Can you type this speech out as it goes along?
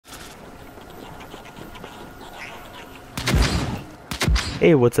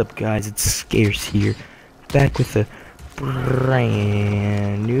Hey, what's up guys, it's Scarce here, back with a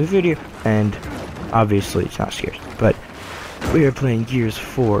brand new video, and obviously it's not Scarce, but we are playing Gears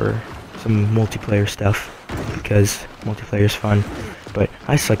 4, some multiplayer stuff, because multiplayer is fun, but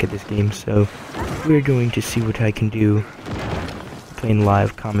I suck at this game, so we're going to see what I can do, playing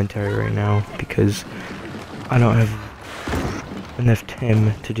live commentary right now, because I don't have enough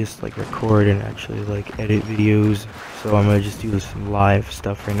time to just like record and actually like edit videos, so I'm gonna just do some live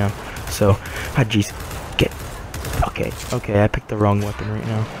stuff right now. So jeez, okay, I picked the wrong weapon right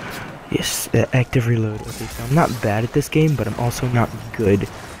now. Yes, active reload. Okay, so I'm not bad at this game, but I'm also not good,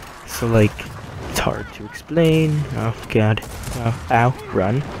 so like it's hard to explain. Oh god, ow,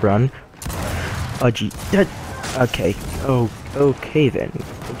 run, oh gee, okay, okay then,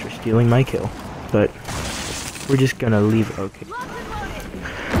 thanks for stealing my kill, but we're just gonna leave. Okay.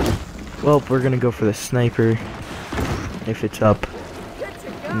 Well, we're gonna go for the sniper. If it's up.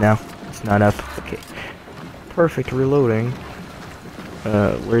 No, it's not up. Okay. Perfect reloading.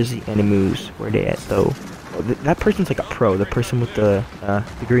 Where's the enemies? Where they at though? Oh, that person's like a pro. The person with the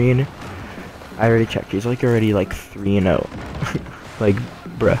green. I already checked. He's like already like 3-0. Like,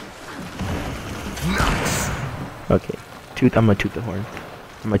 bruh. Okay. I'm gonna toot the horn.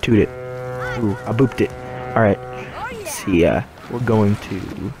 I'm gonna toot it. Ooh, I booped it. Alright, let's see, we're going to,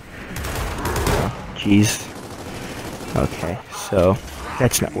 oh, jeez, okay, so,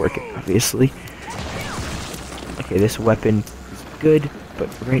 that's not working, obviously. Okay, this weapon is good, but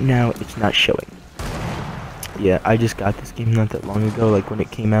right now, it's not showing. Yeah, I just got this game not that long ago, like when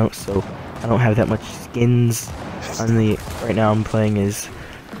it came out, so I don't have that much skins on the, right now I'm playing as,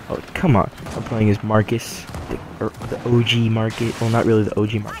 oh, come on, I'm playing as Marcus, the OG Marcus, well, not really the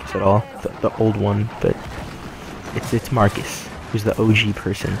OG Marcus at all, the old one, but it's Marcus, who's the OG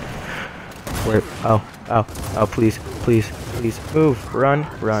person. Where, oh, please, move, run,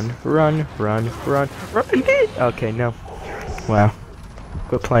 okay, no, wow,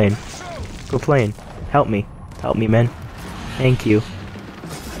 quit playing, help me, man, thank you,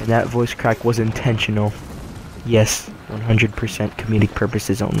 and that voice crack was intentional, yes, 100% comedic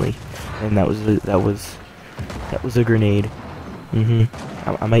purposes only, and that was a grenade,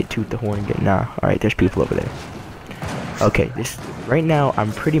 I might toot the horn again, nah, alright, there's people over there. Okay, right now,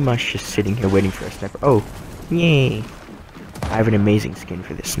 I'm pretty much just sitting here waiting for a sniper. Oh, yay. I have an amazing skin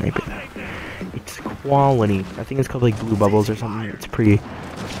for this sniper, though. It's quality. I think it's called, like, Blue Bubbles or something. It's pretty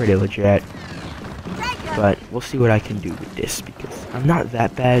legit. But we'll see what I can do with this, because I'm not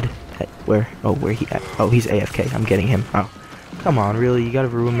that bad at where he at? Oh, he's AFK. I'm getting him. Oh, come on, really? You gotta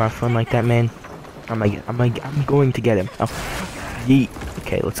ruin my fun like that, man? I'm going to get him. Oh, yeet.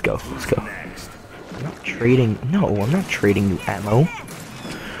 Okay, let's go. I'm not trading new ammo.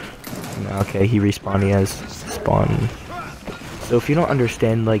 Okay, he respawned. He has spawn. So if you don't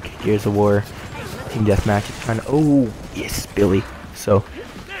understand, like, Gears of War Team Deathmatch, it's kind of, oh, yes, Billy. So,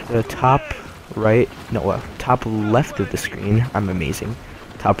 the top right, no, top left of the screen, I'm amazing.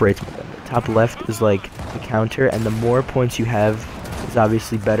 Top right's my gun. Top left is, like, the counter, and the more points you have is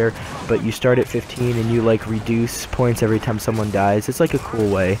obviously better, but you start at 15 and you, like, reduce points every time someone dies. It's, like, a cool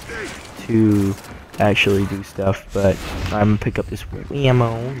way to actually do stuff, but I'm gonna pick up this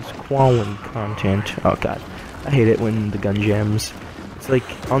ammo, this quality content. Oh god, I hate it when the gun jams. It's like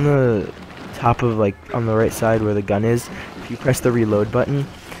on the top of, like, on the right side where the gun is, if you press the reload button,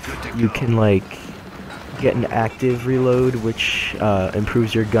 you can like get an active reload, which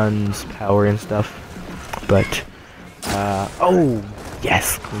improves your gun's power and stuff. But oh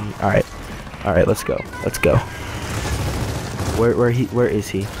yes, clean. Alright, let's go. Where is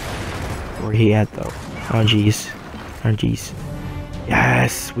he? Where he at though? Oh jeez.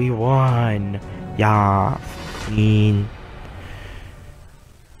 Yes, we won. Yeah, clean.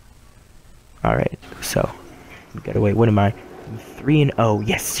 Alright, so we got away. What am I? I'm 3-0.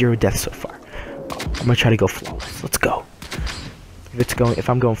 Yes, 0 deaths so far. I'm gonna try to go flawless. Let's go. If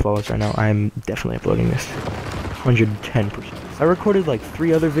I'm going flawless right now, I'm definitely uploading this. 110%. I recorded like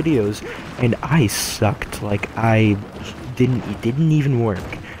 3 other videos and I sucked. Like it didn't even work.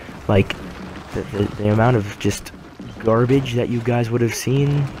 Like the amount of just garbage that you guys would have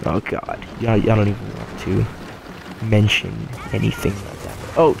seen. Oh god, y'all don't even want to mention anything like that.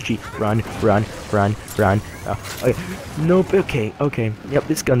 Oh gee, run. Oh, okay. Nope. Okay. Yep,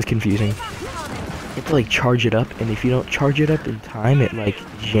 this gun's confusing. You have to like charge it up, and if you don't charge it up in time, it like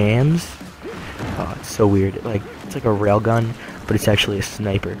jams. Oh, it's so weird. It's like a railgun, but it's actually a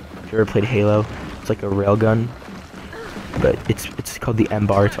sniper. If you ever played Halo, it's like a railgun, but it's called the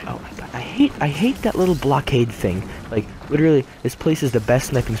M-bar. Oh my god, I hate that little blockade thing. Like, literally, this place is the best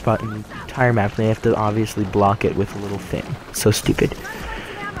sniping spot in the entire map, and they have to obviously block it with a little thing. So stupid.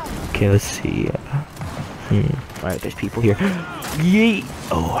 Okay, let's see. Alright, there's people here. Yeet!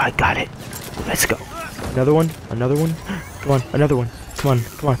 Oh, I got it. Let's go. Another one? Another one? Come on, another one. Come on,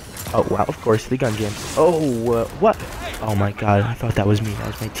 come on. Oh, wow, of course, the gun jam. Oh, what? Oh my god, I thought that was me. That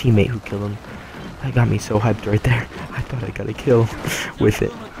was my teammate who killed him. That got me so hyped right there. I thought I got a kill with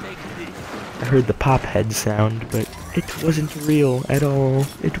it. I heard the pop head sound, but it wasn't real at all.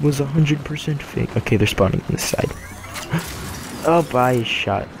 It was 100% fake. Okay, they're spawning on this side. Oh, I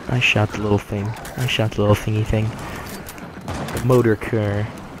shot the little thing. I shot the little thingy thing. The motor car.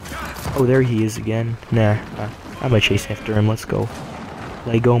 Oh, there he is again. Nah, I'm gonna chase after him. Let's go.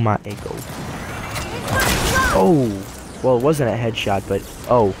 Lego my ego. Oh, well, it wasn't a headshot, but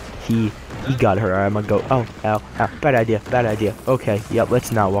oh, he got her. I'm gonna go. Oh, ow, ow. Bad idea. Bad idea. Okay, yep.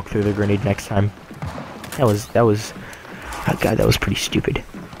 Let's not walk through the grenade next time. That was. Oh god, that was pretty stupid.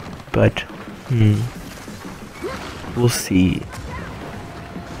 But, we'll see.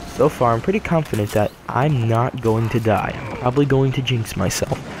 So far, I'm pretty confident that I'm not going to die. I'm probably going to jinx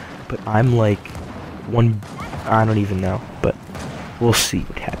myself. But I'm like I don't even know. But we'll see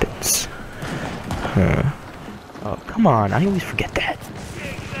what happens. Oh, come on. I always forget that.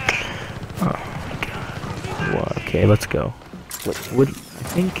 Oh, my god. Well, okay, let's go. I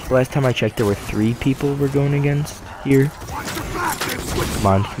think last time I checked there were 3 people we're going against here. Come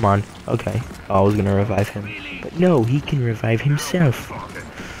on, come on. Okay. Oh, I was gonna revive him. But no, he can revive himself.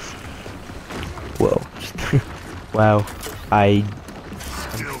 Whoa. Wow. I'm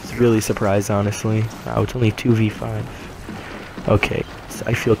really surprised, honestly. Wow, it's only 2v5. Okay. So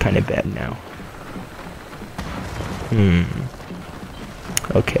I feel kind of bad now.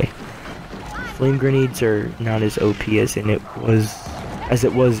 Okay. Flame grenades are not as OP as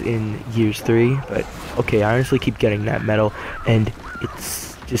it was in Years 3, but okay, I honestly keep getting that medal, and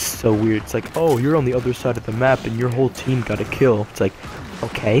it's just so weird. It's like, oh, you're on the other side of the map, and your whole team got a kill. It's like,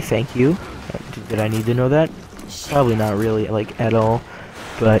 okay, thank you. Did I need to know that? Probably not really, like, at all,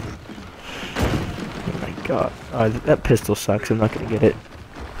 but oh my god, that pistol sucks. I'm not gonna get it.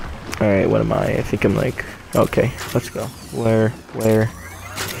 Alright, what am I? I think I'm like, okay, let's go. Where?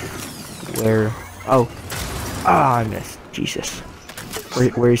 Oh. Ah, I missed. Jesus.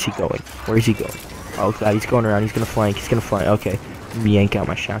 Where is he going? Where is he going? Oh god, he's going around. He's gonna flank. Okay. Let me yank out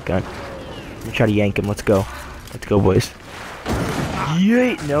my shotgun. Let me try to yank him. Let's go. Let's go, boys.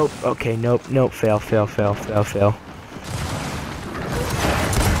 Yay! Nope. Okay, nope. Fail.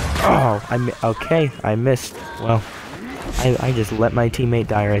 Oh, okay, I missed. Well, I just let my teammate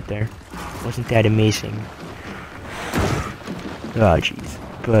die right there. Wasn't that amazing? Oh, jeez.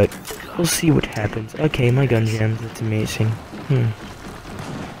 But we'll see what happens. Okay, my gun jams. That's amazing.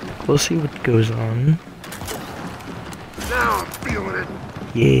 We'll see what goes on. Now I'm feeling it.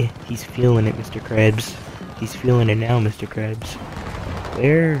 Yeah, he's feeling it, Mr. Krabs. He's feeling it now, Mr. Krabs.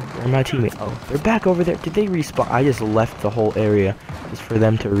 Where are my teammates? Oh, they're back over there. Did they respawn? I just left the whole area just for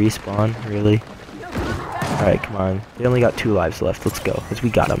them to respawn. Really? Alright, come on. They only got 2 lives left. Let's go. Because we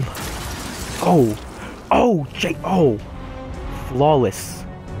got them. Oh! Oh! Oh! Flawless.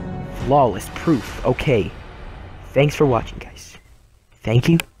 Flawless proof. Okay. Thanks for watching, guys. Thank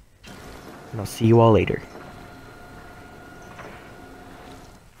you. And I'll see you all later.